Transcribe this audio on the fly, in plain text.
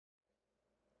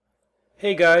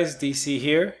Hey guys, DC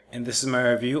here, and this is my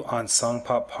review on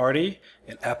SongPop Party,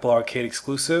 an Apple Arcade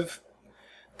exclusive.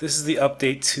 This is the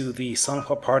update to the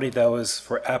SongPop Party that was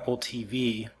for Apple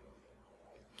TV.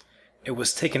 It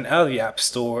was taken out of the App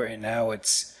Store and now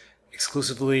it's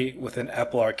exclusively within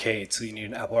Apple Arcade, so you need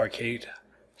an Apple Arcade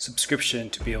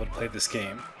subscription to be able to play this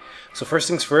game. So first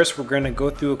things first, we're going to go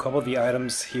through a couple of the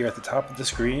items here at the top of the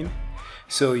screen.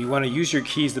 So you want to use your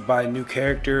keys to buy new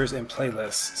characters and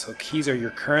playlists. So keys are your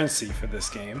currency for this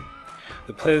game.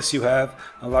 The playlist you have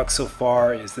unlocked so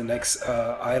far is the next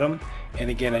item. And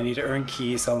again, I need to earn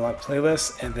keys to unlock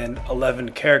playlists, and then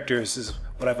 11 characters is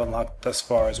what I've unlocked thus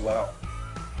far as well.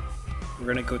 We're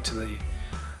going to go to the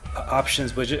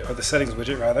options widget, or the settings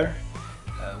widget rather.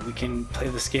 We can play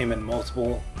this game in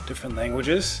multiple different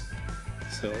languages.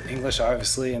 So English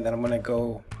obviously, and then I'm going to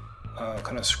go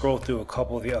kind of scroll through a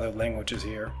couple of the other languages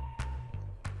here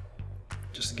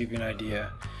just to give you an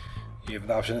idea. You have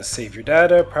the option to save your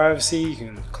data, privacy, you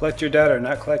can collect your data or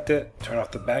not collect it, turn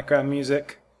off the background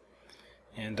music,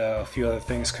 and a few other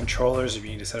things. Controllers, if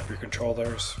you need to set up your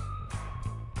controllers.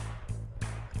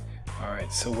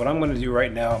 Alright, so what I'm going to do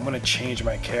right now, I'm going to change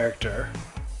my character.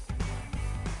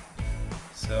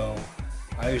 So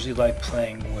I usually like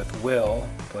playing with Will,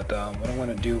 but what I'm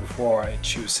going to do before I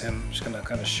choose him, I'm just going to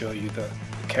kind of show you the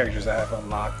characters I have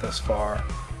unlocked thus far,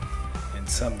 and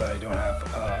some that I don't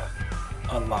have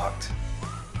unlocked.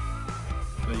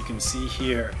 But you can see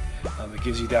here, it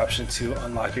gives you the option to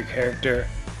unlock your character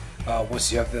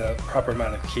once you have the proper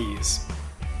amount of keys.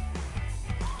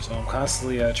 So I'm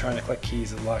constantly trying to collect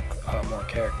keys to unlock more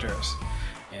characters,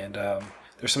 and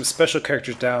there's some special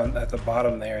characters down at the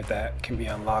bottom there that can be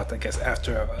unlocked, I guess,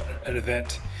 after an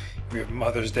event. We have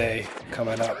Mother's Day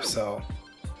coming up, so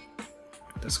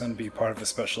that's going to be part of the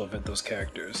special event, those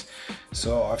characters.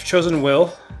 So I've chosen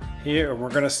Will here. We're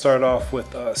going to start off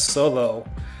with a solo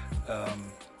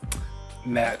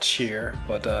match here,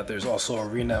 but there's also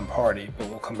arena and party, but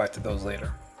we'll come back to those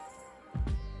later.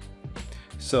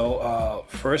 So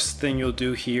first thing you'll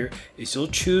do here is you'll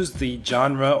choose the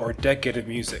genre or decade of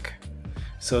music.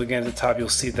 So again, at the top you'll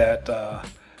see that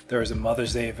there is a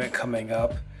Mother's Day event coming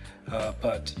up,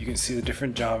 but you can see the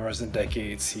different genres and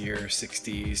decades here: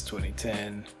 60s,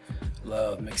 2010,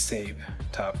 love, mixtape,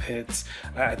 top hits.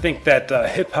 I think that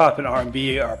hip hop and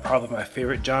R&B are probably my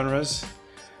favorite genres,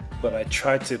 but I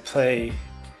try to play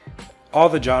all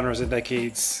the genres and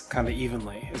decades kind of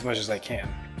evenly as much as I can,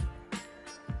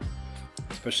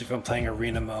 especially if I'm playing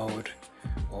arena mode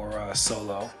or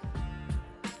solo.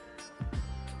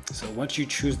 So once you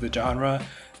choose the genre,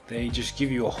 they just give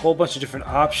you a whole bunch of different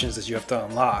options that you have to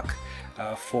unlock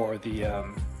for the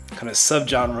kind of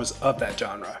subgenres of that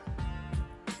genre.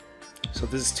 So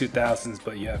this is 2000s,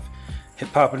 but you have hip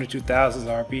hop in the 2000s,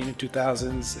 R&B in the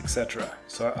 2000s, etc.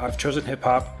 So I've chosen hip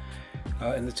hop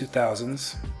in the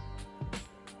 2000s.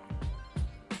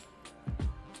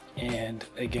 And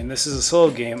again, this is a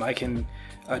solo game. I can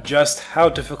adjust how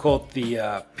difficult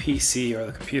the PC or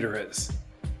the computer is.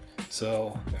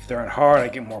 So if they're on hard, I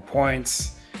get more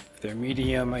points. If they're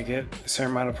medium, I get a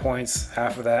certain amount of points,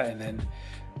 half of that, and then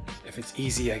if it's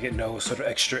easy, I get no sort of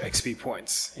extra XP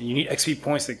points. And you need XP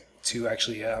points to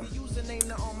actually,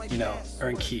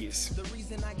 earn keys.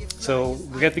 So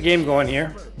we got the game going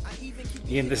here.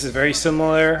 Again, this is very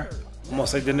similar,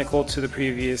 almost identical to the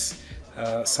previous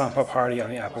SongPop Party on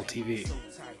the Apple TV.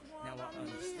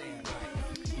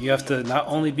 You have to not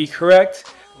only be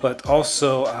correct, but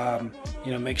also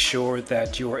make sure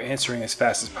that you are answering as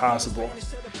fast as possible.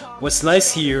 What's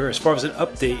nice here, as far as an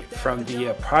update from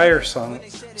the prior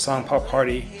SongPop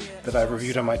Party that I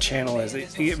reviewed on my channel, is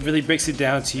it really breaks it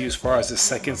down to you as far as the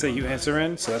seconds that you answer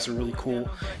in. So that's a really cool,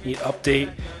 neat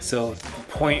update. So the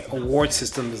point award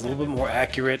system is a little bit more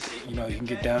accurate. You can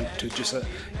get down to just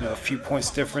a few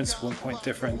points difference, 1 point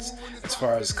difference, as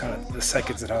far as kind of the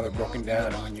seconds and how they're broken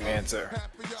down when you answer.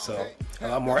 So a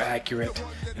lot more accurate,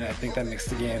 and I think that makes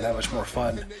the game that much more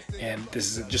fun. And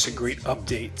this is just a great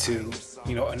update to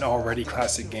an already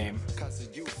classic game.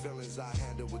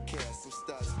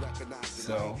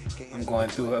 So I'm going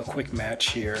through a quick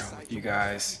match here with you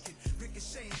guys.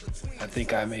 I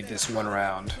think I made this one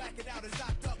round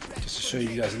just to show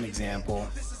you guys an example.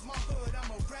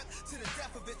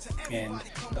 And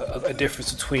a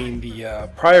difference between the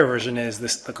prior version is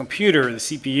the computer, the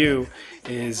CPU,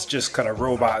 is just kind of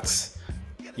robots.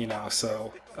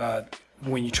 So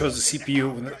when you chose the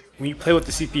CPU, when you play with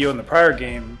the CPU in the prior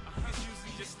game,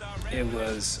 it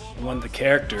was one of the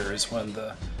characters, one of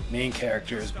the main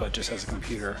characters, but just as a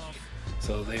computer.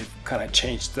 So they've kind of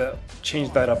changed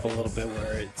that up a little bit,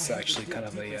 where it's actually kind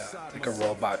of a like a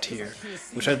robot here,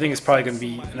 which I think is probably going to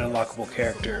be an unlockable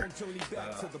character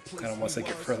kind of once I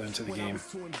get further into the game.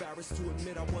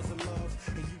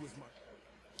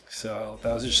 So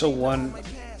that was just a one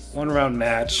round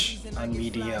match on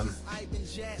medium,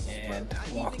 and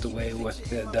walked away with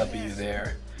the W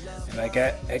there. And I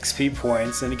got XP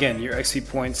points, and again, your XP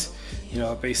points, you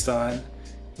know, based on,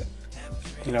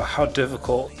 you know, how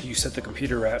difficult you set the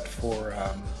computer at for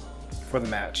the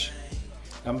match.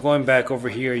 I'm going back over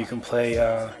here. You can play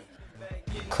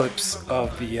clips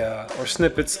of the or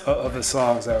snippets of the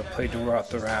songs that were played throughout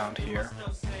the round here,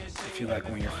 if you like,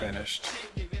 when you're finished.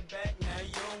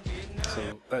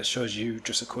 So that shows you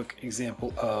just a quick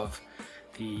example of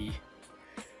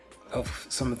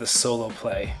some of the solo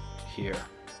play here.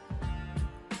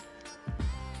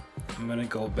 I'm gonna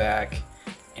go back,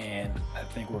 and I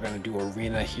think we're gonna do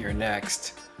Arena here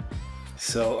next.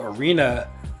 So Arena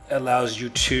allows you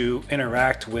to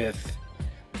interact with,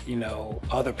 you know,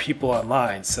 other people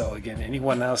online. So again,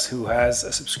 anyone else who has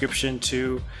a subscription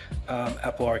to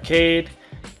Apple Arcade,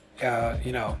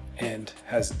 you know, and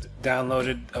has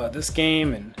downloaded this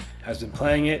game and has been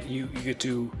playing it, you get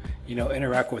to, you know,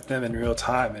 interact with them in real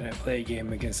time and play a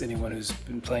game against anyone who's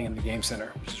been playing in the game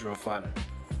center, which is real fun.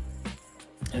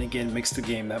 And again, makes the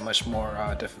game that much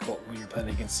more difficult when you're playing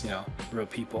against, you know, real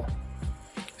people.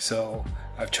 So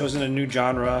I've chosen a new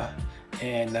genre,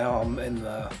 and now I'm in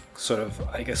the sort of,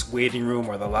 I guess, waiting room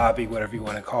or the lobby, whatever you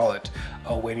want to call it,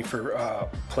 waiting for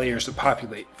players to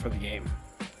populate for the game.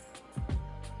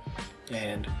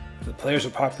 And the players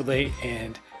will populate,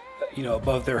 and, you know,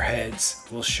 above their heads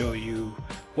will show you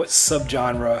what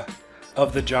subgenre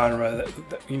of the genre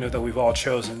that you know, that we've all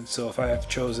chosen. So if I have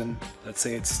chosen, let's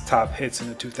say it's top hits in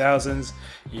the 2000s,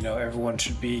 you know, everyone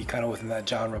should be kind of within that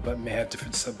genre, but may have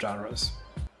different subgenres.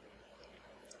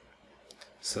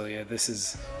 So yeah, this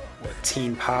is what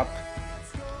teen pop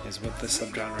is, what the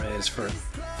subgenre is for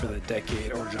the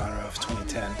decade or genre of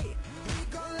 2010.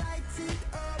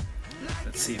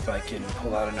 Let's see if I can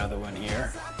pull out another one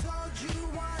here.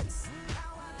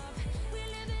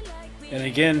 And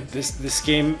again, this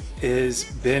game has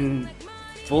been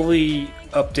fully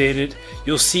updated.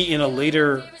 You'll see in a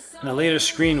later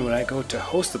screen when I go to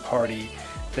host the party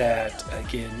that,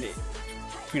 again,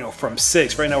 you know, from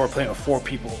 6. Right now we're playing with 4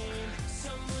 people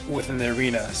within the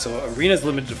arena. So arena is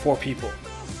limited to 4 people.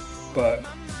 But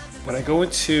when I go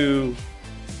into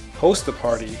host the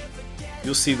party,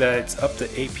 you'll see that it's up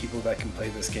to 8 people that can play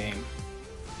this game.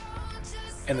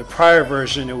 In the prior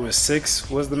version, it was 6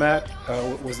 was the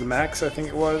max, I think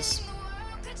it was.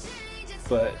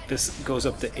 But this goes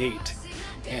up to 8.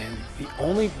 And the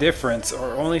only difference,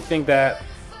 or only thing that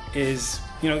is,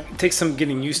 you know, it takes some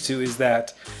getting used to, is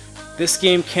that this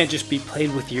game can't just be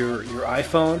played with your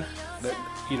iPhone. That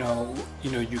you know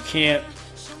you can't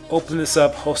open this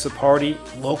up, host a party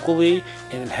locally,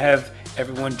 and have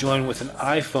everyone join with an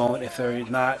iPhone if they're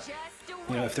not,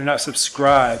 you know, if they're not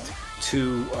subscribed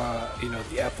to you know,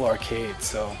 the Apple Arcade.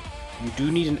 So you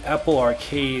do need an Apple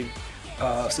Arcade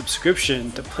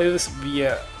subscription to play this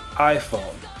via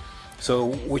iPhone.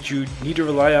 So what you need to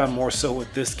rely on more so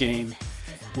with this game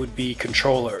would be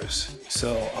controllers.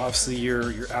 So obviously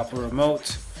your Apple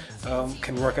remote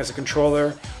can work as a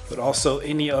controller, but also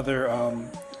any other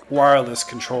wireless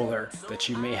controller that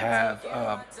you may have,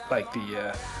 like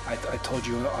the I told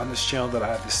you on this channel that I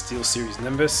have the SteelSeries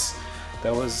Nimbus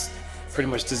that was pretty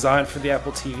much designed for the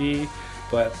Apple TV,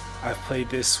 but I've played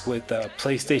this with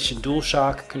PlayStation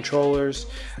DualShock controllers,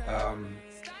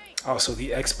 also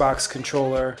the Xbox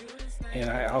controller, and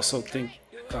I also think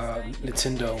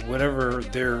Nintendo, whatever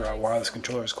their wireless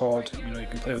controller is called, you know, you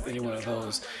can play with any one of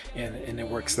those, and it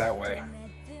works that way.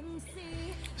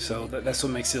 So that's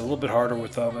what makes it a little bit harder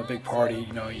with a big party.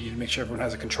 You know, you need to make sure everyone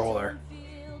has a controller.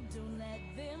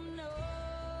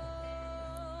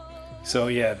 So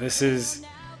yeah, this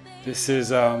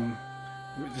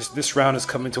round is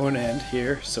coming to an end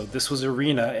here. So this was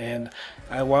arena, and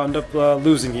I wound up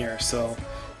losing here. So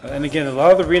and again, a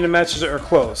lot of the arena matches are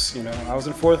close. You know, I was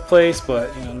in 4th place,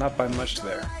 but you know, not by much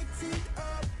there.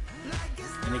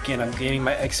 And again, I'm gaining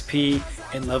my XP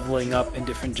and leveling up in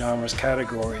different genres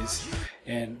categories.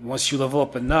 And once you level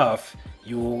up enough,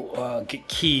 you will get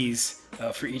keys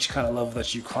for each kind of level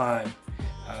that you climb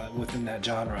within that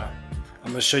genre. I'm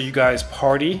going to show you guys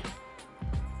party.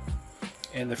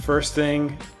 And the first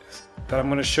thing that I'm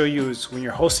going to show you is when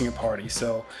you're hosting a party.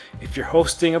 So if you're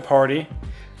hosting a party,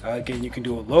 again, you can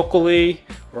do it locally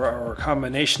or a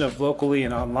combination of locally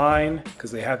and online,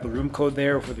 because they have the room code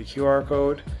there for the QR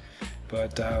code.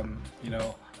 But you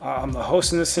know, I'm the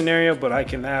host in this scenario, but I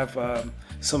can have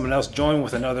someone else join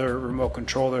with another remote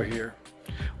controller here.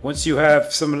 Once you have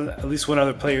at least one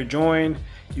other player join,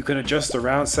 you can adjust the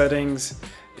round settings.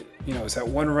 You know, it's at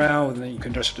 1 round, and then you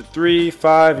can adjust it to 3,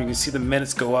 5. You can see the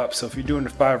minutes go up. So if you're doing the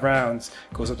 5 rounds,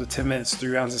 it goes up to 10 minutes, 3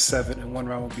 rounds is 7, and 1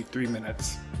 round will be 3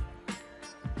 minutes.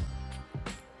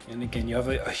 And again, you have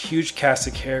a huge cast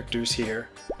of characters here.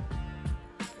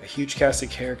 A huge cast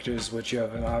of characters, which you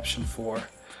have an option for.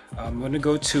 I'm going to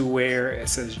go to where it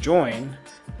says join,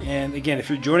 and again, if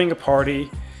you're joining a party,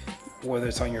 whether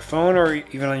it's on your phone or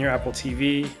even on your Apple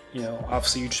TV, you know,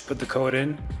 obviously you just put the code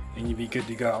in and you'd be good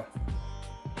to go.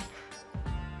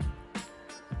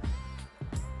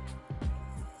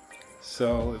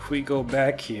 So if we go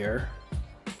back here,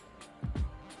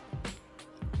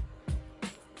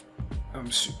 I'm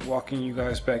just walking you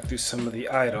guys back through some of the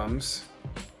items.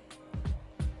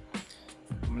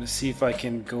 I'm going to see if I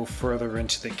can go further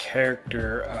into the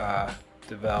character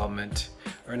development,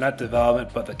 or not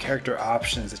development, but the character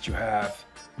options that you have.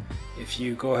 If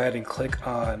you go ahead and click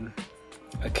on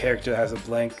a character that has a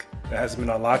blank that hasn't been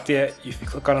unlocked yet, if you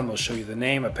click on them, it'll show you the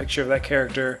name, a picture of that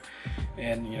character,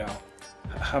 and you know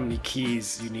how many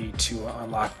keys you need to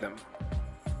unlock them.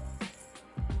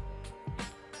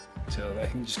 So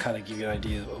that can just kind of give you an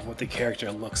idea of what the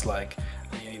character looks like.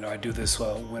 You know, I do this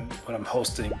when I'm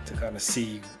hosting to kind of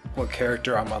see what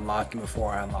character I'm unlocking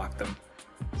before I unlock them.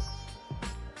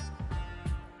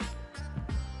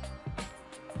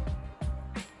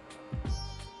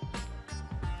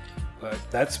 But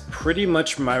that's pretty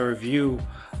much my review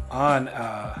on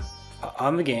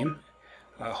the game.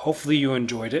 Hopefully you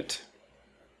enjoyed it.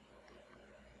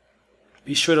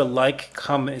 Be sure to like,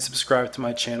 comment, and subscribe to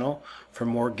my channel for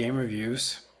more game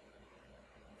reviews.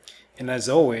 And as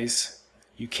always,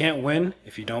 you can't win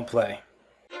if you don't play.